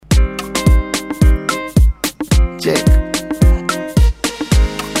check.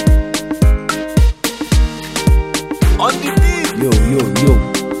 On the beat. Yo.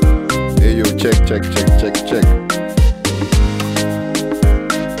 Hey, yo, check.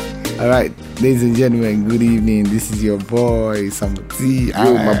 Alright, ladies and gentlemen, good evening. This is your boy, Samuti.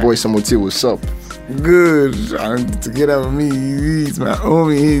 Yo, my boy Samuti, what's up? Good. And together with me is my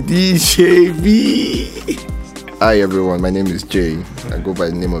homie, DJ B. Hi, everyone. My name is Jay. I go by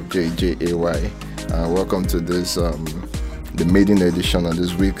the name of Jay. Welcome to this, the maiden edition of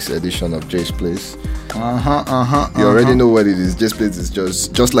this week's edition of Jay's Place. You already know what it is. Jay's Place is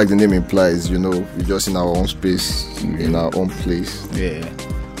just like the name implies, you know, we're just in our own space, in our own place. Yeah.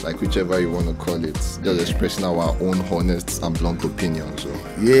 Like whichever you want to call it, just expressing our own honest and blunt opinions. So.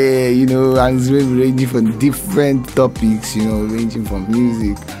 Yeah, you know, and it's ranging from different topics, you know, ranging from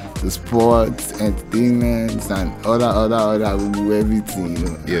music to sports, entertainment, and other everything, you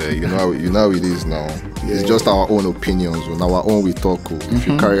know. Yeah, you know how it is now. Yeah. It's just our own opinions, on our own we talk. If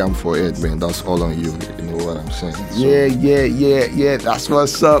you carry them for it, man, that's all on you. You know what I'm saying? So, yeah. That's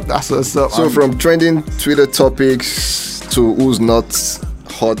what's up. So from trending Twitter topics to who's not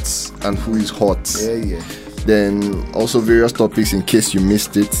hot and who is hot. Yeah. Then also various topics in case you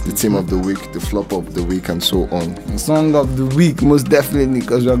missed it, the team of the week, the flop of the week, and so on. The song of the week, most definitely,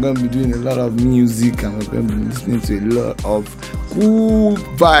 because we're going to be doing a lot of music and we're going to be listening to a lot of cool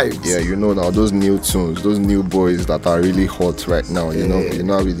vibes. Yeah, you know now, those new tunes, those new boys that are really hot right now, you know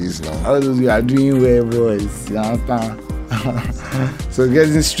how it is now. All those we are doing well, boys. You understand? So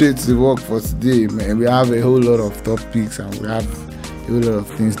getting straight to the work for today, man, we have a whole lot of topics and we have a lot of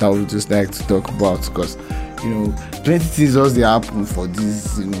things that we just like to talk about because, you know, plenty things just they happen for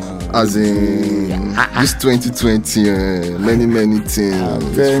this, you know. As in this 2020, many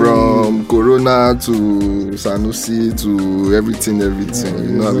things from Corona to Sanusi to everything. You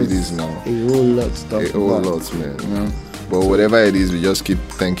know how it is now. A whole lot to talk about. A whole lot, man. Yeah. But whatever it is, we just keep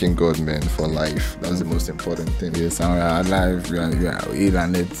thanking God, man, for life. That's the most important thing. Yes, and we are alive. We are ill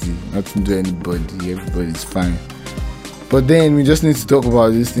and healthy. Nothing to anybody. Everybody's fine. But then we just need to talk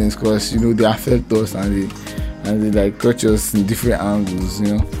about these things because, you know, they affect us and they like touch us in different angles,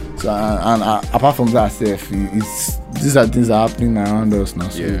 you know. So and apart from that, these are things that are happening around us now.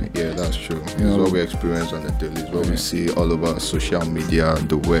 So, yeah, that's true. It's what we experience on the daily. It's what we see all over social media,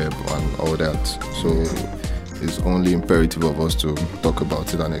 the web, and all that. So it's only imperative of us to talk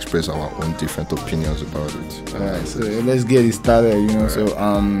about it and express our own different opinions about it. Alright, so let's get it started, you know.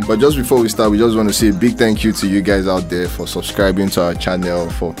 Right. But just before we start, we just want to say a big thank you to you guys out there for subscribing to our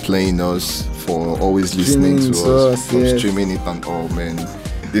channel, for playing us, for always listening to us, for streaming it and all, man.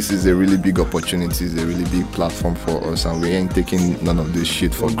 This is a really big opportunity, it's a really big platform for us, and we ain't taking none of this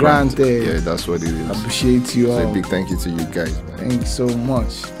shit for granted. Yeah, that's what it is. Appreciate you all. So a big thank you to you guys, man. Thanks so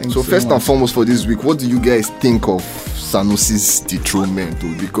much. So first and foremost for this week, what do you guys think of Sanusi's dethronement?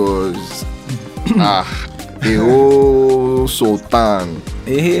 Because the whole Sultan.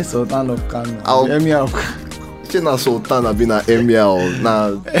 Sultan of Kano. Emir of Kano. Sultan have been an Emir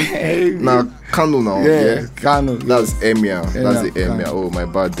now. Kano now, yeah. Kano. That's Emir. That's the Emir. Oh, my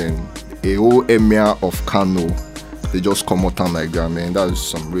bad then. A whole Emir of Kano. They just come out like that, man. That's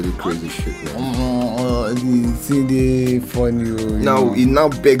some really crazy shit, man. It's funny. Now, it now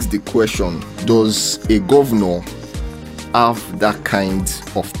begs the question: does a governor have that kind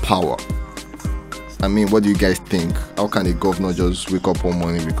of power? I mean, what do you guys think? How can a governor just wake up one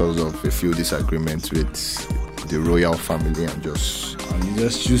morning because of a few disagreements with the royal family and just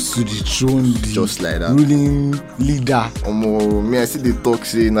choose to dethrone the just like that ruling leader? Me, I see the talk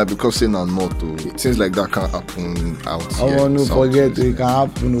saying that because saying not it seems like that can't happen out here. I want to forget it can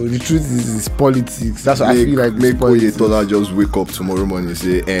happen. The truth is it's politics. That's what I feel like. Make Oyetola just wake up tomorrow morning and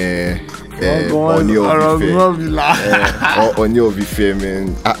say, Oni of Ife,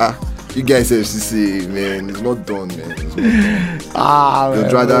 man. You guys have to say, man, it's not done, man. It's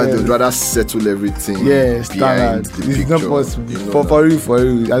not done. They'd rather settle everything. Yeah, standard. It's not possible. You know for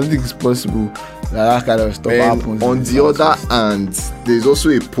real. I don't think it's possible that kind of stuff happens. On the other hand, there's also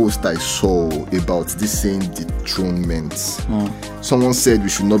a post I saw about this same dethronement. Someone said we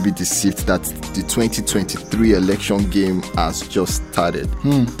should not be deceived that the 2023 election game has just started.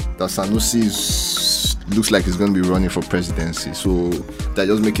 That Sanusi looks like he's going to be running for presidency. So they're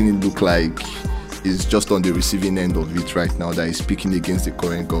just making it look like he's just on the receiving end of it right now, that he's speaking against the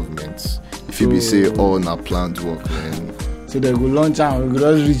current government. If you be say all na planned work, man. So they go launch and we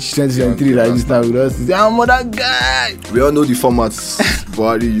go just reach 2023 like this time. We just say, I'm that guy. We all know the formats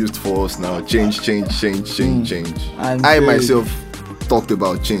Buhari used for us now. Change. And I myself talked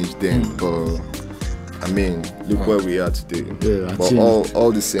about change then, but I mean, look where we are today. Yeah, but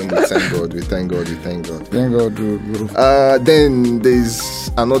all the same, we thank God. We thank God. Thank God, bro. Then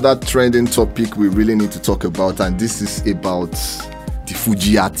there's another trending topic we really need to talk about, and this is about the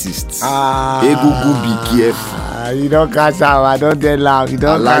Fuji artists. Egungun, be careful. You don't catch out. I don't tell loud. You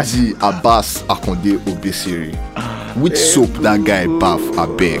don't Alhaji Abbas Akonde Obesere. Which soap that guy bath, I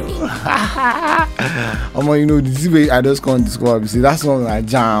beg. You know, this way I just can't describe. See, that's one I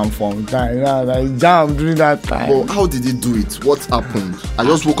jam from time. You know, I jam during that time. But how did he do it? What happened? I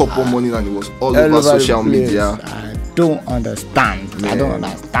just woke up one morning and it was all over social media. I don't understand. Man. I don't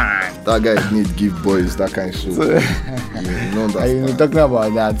understand. That guy need give boys that kind of soap. You know, talking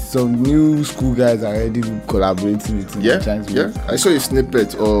about that, some new school guys are already collaborating with him. Yeah. I saw a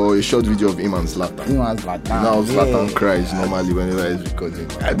snippet or a short video of him and Zlatan. Now Zlatan cries normally whenever he's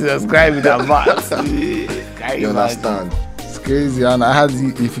recording. I describe it as much. You understand? It's crazy, and I had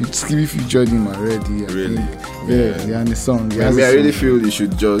Skibby featured him already. Really? Yeah, and the song. I really feel he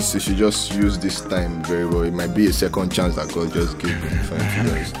should just use this time very well. It might be a second chance that God just gave him.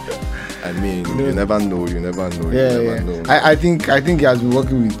 I mean, you never know. Know. I think he has been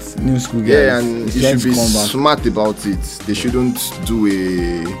working with new school guys. Yeah, and he should be smart about it. They shouldn't do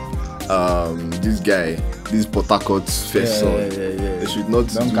this Port Harcourt first song. They should not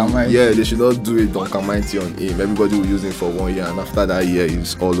they should not do it Duncan Mighty on him. Everybody will use him for 1 year, and after that year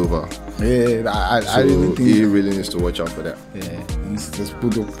it's all over. I really think he really needs to watch out for that. He's just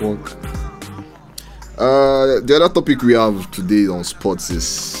put up work. The other topic we have today on sports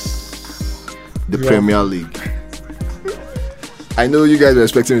is the Premier League. I know you guys are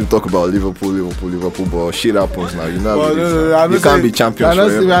expecting me to talk about Liverpool, but shit happens now. You know, you can't be champions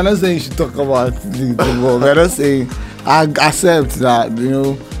forever. We are not saying you should talk about the football. We are not saying I accept that, you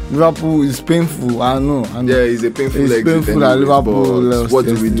know, Liverpool is painful. I know. Yeah, it's a painful exit. It's painful that Liverpool. What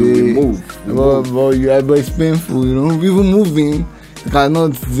do we do? We move. But it's painful, you know. Even moving, you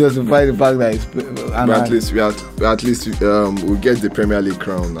cannot justify the fact that it's. But at least we get the Premier League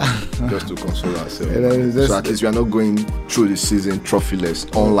crown now, just to console ourselves. So at least we are not going through the season trophyless,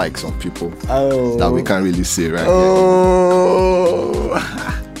 unlike some people that we can't really say right here.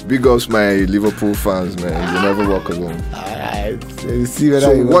 Big ups my Liverpool fans, man. You never walk alone. Alright.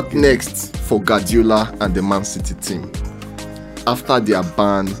 So what next for Guardiola and the Man City team after they are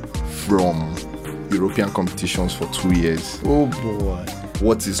banned from European competitions for 2 years? Oh boy.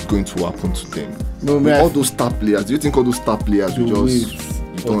 What is going to happen to them? No, man. All those star players, do you think all those star players will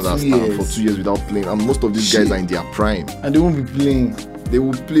just don't understand for 2 years without playing? And most of these guys are in their prime. And they won't be playing. They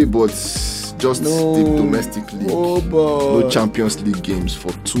will play, but just the domestic league. No Champions League games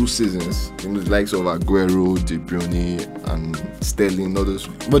for 2 seasons. You know, the likes of Aguero, De Bruyne, and Sterling, others.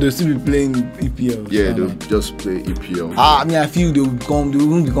 But they'll still be playing EPL. Yeah, they'll just play EPL. I feel they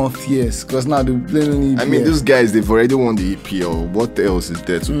won't become fierce because now they'll be playing on EPL. I mean, these guys, they've already won the EPL. What else is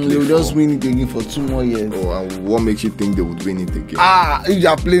there to play they'll for? just win it again for 2 more years. And what makes you think they would win it again? If they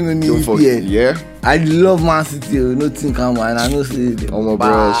are playing on EPL. Yeah. I love Man City. Nothing come on. I know say my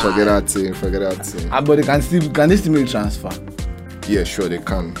bro, forget that thing. But can they still make transfer? Yeah, sure they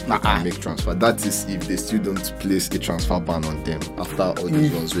can. They can make transfer. That is if they still don't place a transfer ban on them after all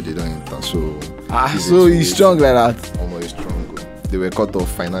these ones where they don't enter. So he's strong like that. Almost strong. They were caught of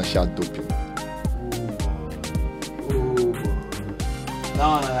financial doping.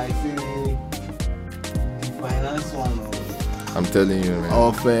 Now I say the finance one. I'm telling you, man.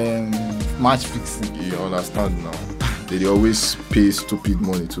 Of match fixing. You understand now. They always pay stupid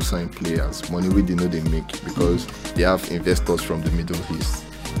money to sign players, money we they know they make because they have investors from the Middle East.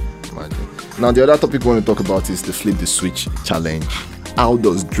 Imagine. Now the other topic we want to talk about is the flip the switch challenge. How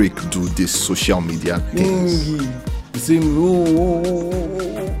does Drake do this social media things? The same,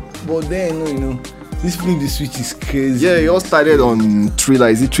 but then you know, this flip the switch is crazy. Yeah, it all started on Thriller.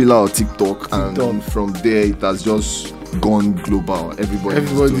 Is it Thriller or TikTok? And from there it has just gone global.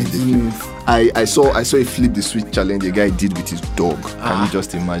 Everybody's doing it. I saw a flip the switch challenge the guy did with his dog. Can you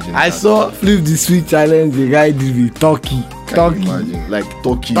just imagine? I saw flip the switch challenge the guy did with turkey. Can you imagine? Like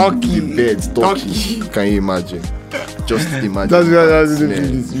turkey. The birds, turkey. Can you imagine? Just imagine.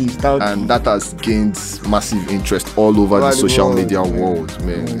 And that has gained massive interest all over the social media world,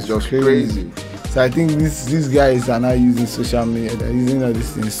 man. It's just crazy. So I think these guys are now using social media. They're using all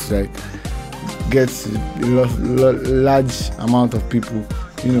these things to like get a large amount of people,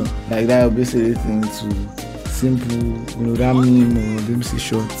 you know, like that obviously thing to simple, you know, that meme or them see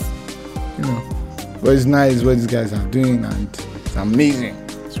shorts, you know. But it's nice what these guys are doing and it's amazing.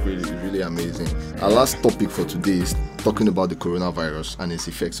 It's really amazing. Our last topic for today is talking about the coronavirus and its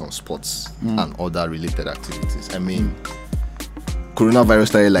effects on sports and other related activities. I mean, coronavirus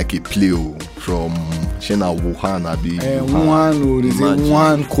started like a play from China, Wuhan, Wuhan, they say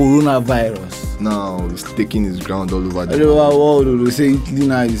Wuhan coronavirus. Now it's taking its ground all over the world. They say Italy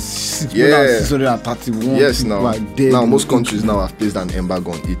now is 631. Yes, now most countries now have placed an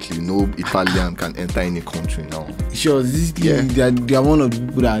embargo on Italy. No Italian can enter any country now. Sure, they are one of the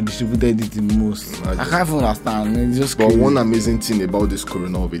people that distributed it the most. I can't even understand. It's just crazy. But one amazing thing about this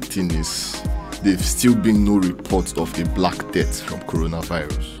coronavirus is there's still been no reports of a black death from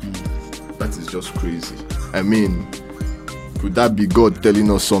coronavirus. That is just crazy. I mean, could that be God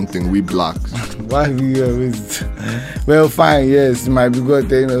telling us something? We black. Why we always? Well, fine. Yes, it might be God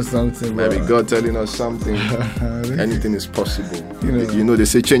telling us something. Might be God telling us something. Anything is possible. You know, they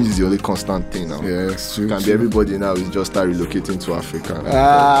say change is the only constant thing now. Yeah, it's true. Can be everybody now is just start relocating to Africa.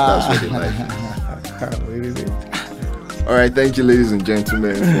 That's what they like. All right, thank you, ladies and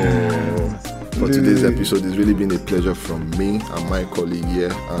gentlemen, for today's episode. It's really been a pleasure from me and my colleague here.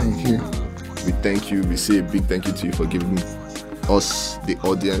 Thank you. We thank you. We say a big thank you to you for giving us, the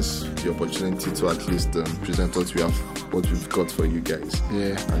audience, the opportunity to at least present what we've got for you guys.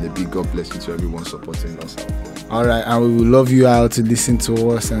 Yeah. And a big God bless you to everyone supporting us out there. All right, and we will love you out to listen to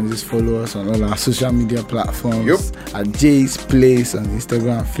us and just follow us on all our social media platforms at Jay's Place on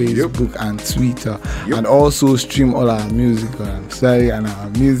Instagram, Facebook, and Twitter. And also stream all our music and our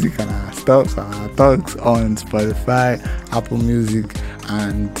music and our stuff and our talks on Spotify, Apple Music,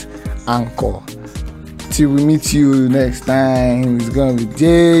 and Anchor. Till we meet you next time, it's gonna be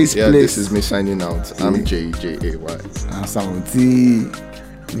Jay's Place. This is me signing out. I'm Jay, Jay. I'm Samuel T.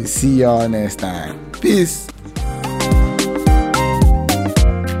 We see y'all next time. Peace.